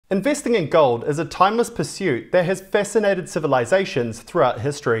Investing in gold is a timeless pursuit that has fascinated civilizations throughout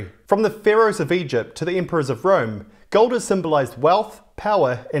history. From the pharaohs of Egypt to the emperors of Rome, gold has symbolized wealth,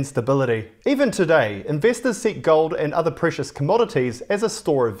 power, and stability. Even today, investors seek gold and other precious commodities as a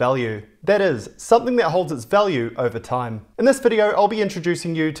store of value. That is, something that holds its value over time. In this video, I'll be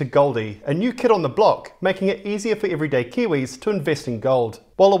introducing you to Goldie, a new kid on the block, making it easier for everyday Kiwis to invest in gold.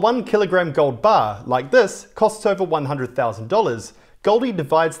 While a 1 kilogram gold bar, like this, costs over $100,000, Goldie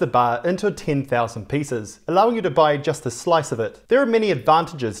divides the bar into 10,000 pieces, allowing you to buy just a slice of it. There are many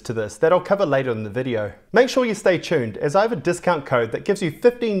advantages to this that I'll cover later in the video. Make sure you stay tuned, as I have a discount code that gives you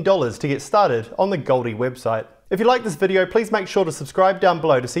 $15 to get started on the Goldie website. If you like this video, please make sure to subscribe down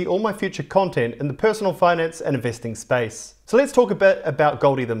below to see all my future content in the personal finance and investing space. So let's talk a bit about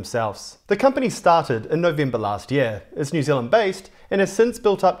Goldie themselves. The company started in November last year, is New Zealand based, and has since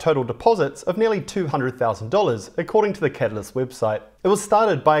built up total deposits of nearly $200,000 according to the Catalyst website. It was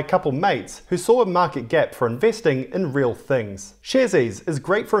started by a couple mates who saw a market gap for investing in real things. Sharesies is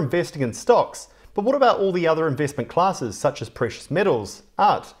great for investing in stocks, but what about all the other investment classes such as precious metals,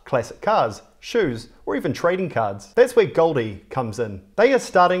 art, classic cars, shoes, or even trading cards? That's where Goldie comes in. They are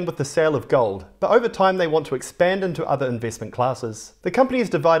starting with the sale of gold, but over time they want to expand into other investment classes. The company is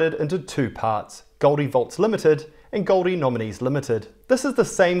divided into two parts, Goldie Vaults Limited and Goldie Nominees Limited. This is the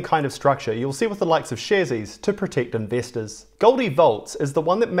same kind of structure you'll see with the likes of Sharesies to protect investors. Goldie Vaults is the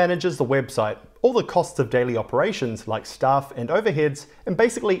one that manages the website, all the costs of daily operations like staff and overheads, and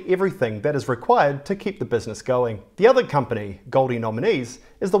basically everything that is required to keep the business going. The other company, Goldie Nominees,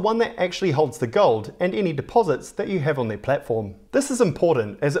 is the one that actually holds the gold and any deposits that you have on their platform. This is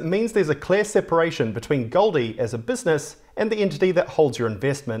important as it means there's a clear separation between Goldie as a business and the entity that holds your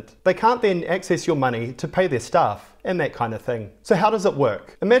investment. They can't then access your money to pay their staff and that kind of thing. So how does it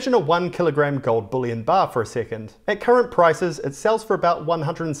work? Imagine a 1 kilogram gold bullion bar for a second. At current prices, it sells for about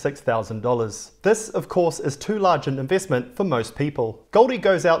 $106,000. This, of course, is too large an investment for most people. Goldie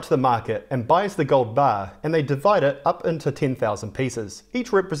goes out to the market and buys the gold bar, and they divide it up into 10,000 pieces,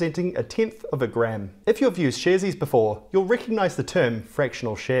 each representing 1/10 of a gram. If you've used Sharesies before, you'll recognize the term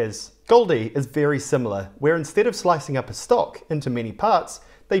fractional shares. Goldie is very similar, where instead of slicing up a stock into many parts,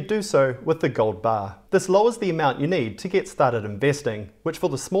 they do so with the gold bar. This lowers the amount you need to get started investing, which for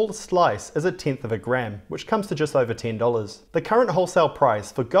the smallest slice is 1/10 of a gram, which comes to just over $10. The current wholesale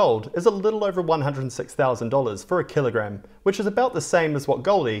price for gold is a little over $106,000 for a kilogram, which is about the same as what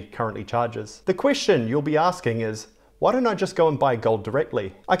Goldie currently charges. The question you'll be asking is, why don't I just go and buy gold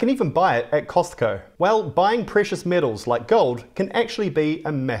directly? I can even buy it at Costco. Well, buying precious metals like gold can actually be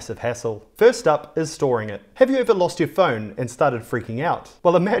a massive hassle. First up is storing it. Have you ever lost your phone and started freaking out?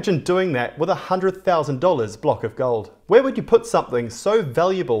 Well, imagine doing that with a $100,000 block of gold. Where would you put something so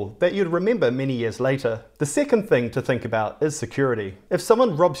valuable that you'd remember many years later? The second thing to think about is security. If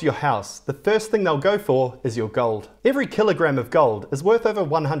someone robs your house, the first thing they'll go for is your gold. Every kilogram of gold is worth over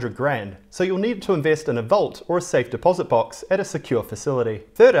 100 grand, so you'll need to invest in a vault or a safe deposit box at a secure facility.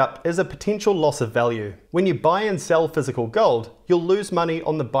 Third up is a potential loss of value. When you buy and sell physical gold, you'll lose money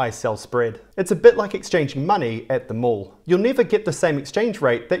on the buy-sell spread. It's a bit like exchanging money at the mall. You'll never get the same exchange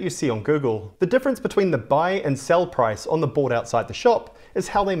rate that you see on Google. The difference between the buy and sell price on the board outside the shop is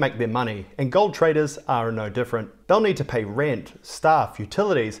how they make their money, and gold traders are no different. They'll need to pay rent, staff,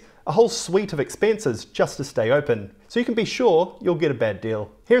 utilities, a whole suite of expenses just to stay open, so you can be sure you'll get a bad deal.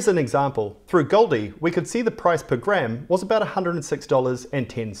 Here's an example. Through Goldie, we could see the price per gram was about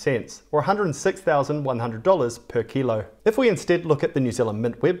 $106.10, or $106,100 per kilo. If we instead look at the New Zealand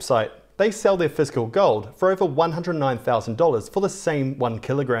Mint website, they sell their physical gold for over $109,000 for the same 1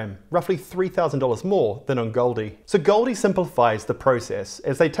 kilogram, roughly $3,000 more than on Goldie. So Goldie simplifies the process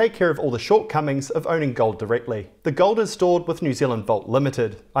as they take care of all the shortcomings of owning gold directly. The gold is stored with New Zealand Vault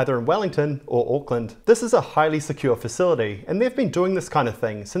Limited, either in Wellington or Auckland. This is a highly secure facility, and they've been doing this kind of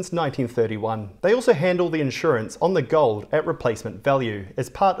thing since 1931. They also handle the insurance on the gold at replacement value as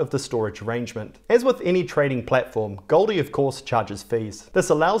part of the storage arrangement. As with any trading platform, Goldie of course charges fees.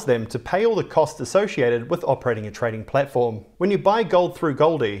 This allows them to pay all the costs associated with operating a trading platform. When you buy gold through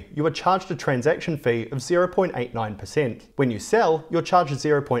Goldie, you are charged a transaction fee of 0.89%. When you sell, you're charged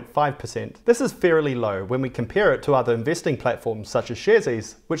 0.5%. This is fairly low when we compare it to other investing platforms such as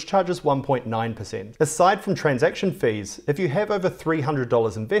Sharesies, which charges 1.9%. Aside from transaction fees, if you have over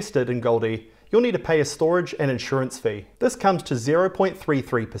 $300 invested in Goldie, you'll need to pay a storage and insurance fee. This comes to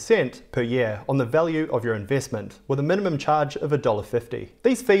 0.33% per year on the value of your investment, with a minimum charge of $1.50.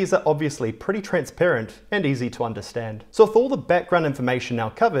 These fees are obviously pretty transparent and easy to understand. So with all the background information now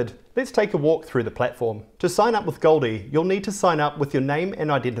covered, Let's take a walk through the platform. To sign up with Goldie, you'll need to sign up with your name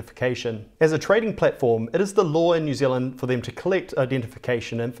and identification. As a trading platform, it is the law in New Zealand for them to collect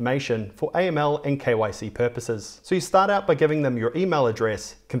identification information for AML and KYC purposes. So you start out by giving them your email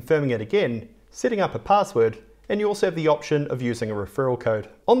address, confirming it again, setting up a password, and you also have the option of using a referral code.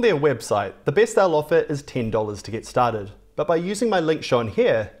 On their website, the best they'll offer is $10 to get started. But by using my link shown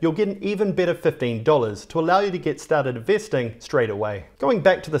here, you'll get an even better $15 to allow you to get started investing straight away. Going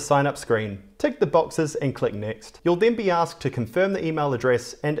back to the sign up screen, tick the boxes and click next. You'll then be asked to confirm the email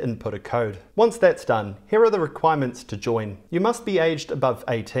address and input a code. Once that's done, here are the requirements to join. You must be aged above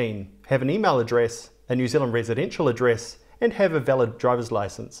 18, have an email address, a New Zealand residential address, and have a valid driver's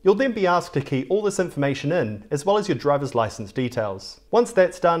license. You'll then be asked to key all this information in, as well as your driver's license details. Once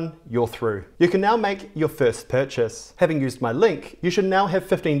that's done, you're through. You can now make your first purchase. Having used my link, you should now have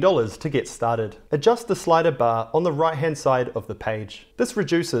 $15 to get started. Adjust the slider bar on the right-hand side of the page. This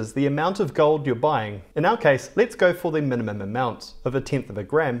reduces the amount of gold you're buying. In our case, let's go for the minimum amount of 1/10 of a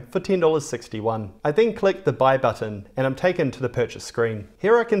gram for $10.61. I then click the buy button and I'm taken to the purchase screen.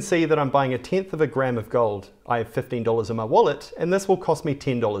 Here I can see that I'm buying 1/10 of a gram of gold. I have $15 in my wallet and this will cost me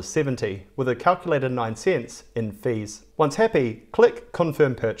 $10.70 with a calculated 9 cents in fees. Once happy, click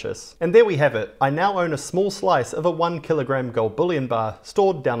Confirm Purchase. And there we have it. I now own a small slice of a 1 kilogram gold bullion bar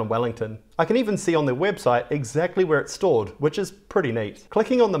stored down in Wellington. I can even see on their website exactly where it's stored, which is pretty neat.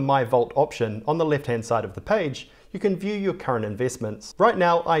 Clicking on the My Vault option on the left-hand side of the page, you can view your current investments. Right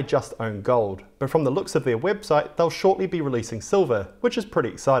now, I just own gold, but from the looks of their website, they'll shortly be releasing silver, which is pretty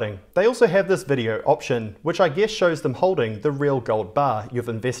exciting. They also have this video option, which I guess shows them holding the real gold bar you've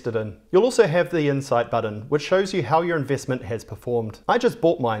invested in. You'll also have the Insight button, which shows you how your investment has performed. I just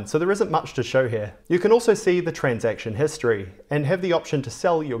bought mine, so there isn't much to show here. You can also see the transaction history and have the option to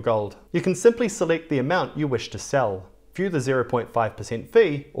sell your gold. You can simply select the amount you wish to sell. View the 0.5%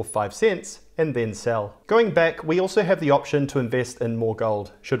 fee, or 5 cents, and then sell. Going back, we also have the option to invest in more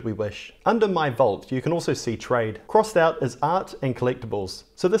gold, should we wish. Under My Vault, you can also see trade. Crossed out is art and collectibles,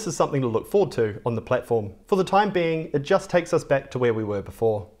 so this is something to look forward to on the platform. For the time being, it just takes us back to where we were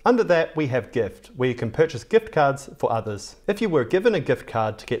before. Under that, we have gift, where you can purchase gift cards for others. If you were given a gift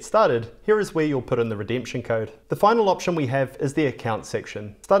card to get started, here is where you'll put in the redemption code. The final option we have is the account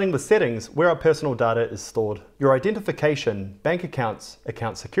section, starting with settings where our personal data is stored. Your identification, bank accounts,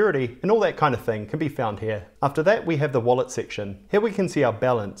 account security, and all that kind of thing can be found here. After that, we have the wallet section. Here we can see our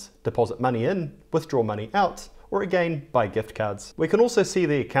balance, deposit money in, withdraw money out, or again, buy gift cards. We can also see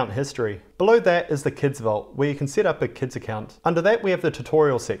the account history. Below that is the Kids Vault, where you can set up a kids account. Under that we have the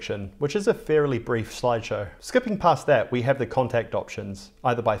tutorial section, which is a fairly brief slideshow. Skipping past that, we have the contact options,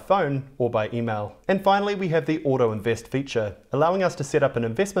 either by phone or by email. And finally we have the auto invest feature, allowing us to set up an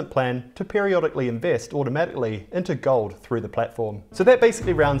investment plan to periodically invest automatically into gold through the platform. So that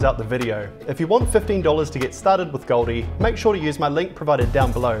basically rounds out the video. If you want $15 to get started with Goldie, make sure to use my link provided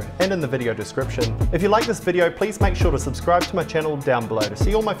down below and in the video description. If you like this video, please make sure to subscribe to my channel down below to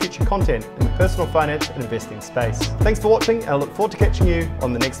see all my future content in the personal finance and investing space. Thanks for watching, and I look forward to catching you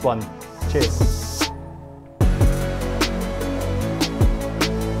on the next one. Cheers.